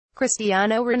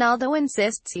Cristiano Ronaldo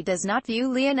insists he does not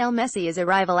view Lionel Messi as a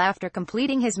rival after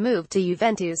completing his move to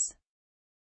Juventus.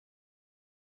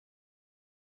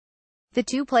 The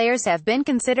two players have been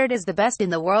considered as the best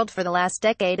in the world for the last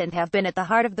decade and have been at the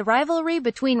heart of the rivalry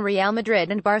between Real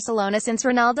Madrid and Barcelona since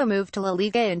Ronaldo moved to La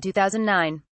Liga in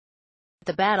 2009.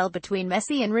 The battle between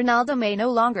Messi and Ronaldo may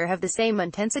no longer have the same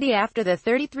intensity after the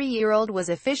 33-year-old was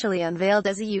officially unveiled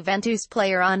as a Juventus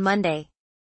player on Monday.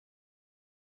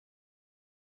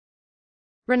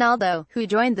 Ronaldo, who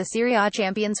joined the Serie A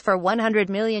champions for €100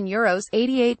 million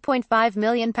 (£88.5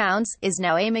 million), is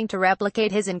now aiming to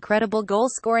replicate his incredible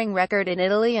goal-scoring record in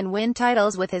Italy and win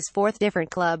titles with his fourth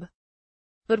different club.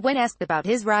 But when asked about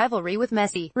his rivalry with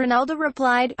Messi, Ronaldo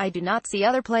replied, "I do not see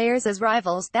other players as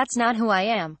rivals, that's not who I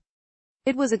am.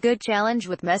 It was a good challenge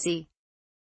with Messi.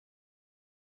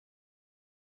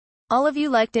 All of you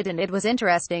liked it and it was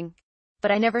interesting.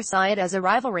 But I never saw it as a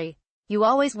rivalry. You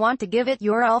always want to give it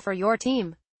your all for your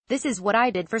team. This is what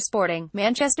I did for Sporting,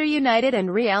 Manchester United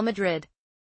and Real Madrid.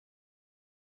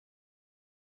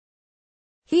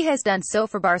 He has done so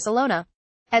for Barcelona.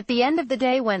 At the end of the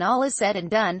day, when all is said and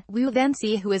done, we will then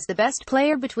see who is the best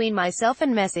player between myself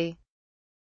and Messi."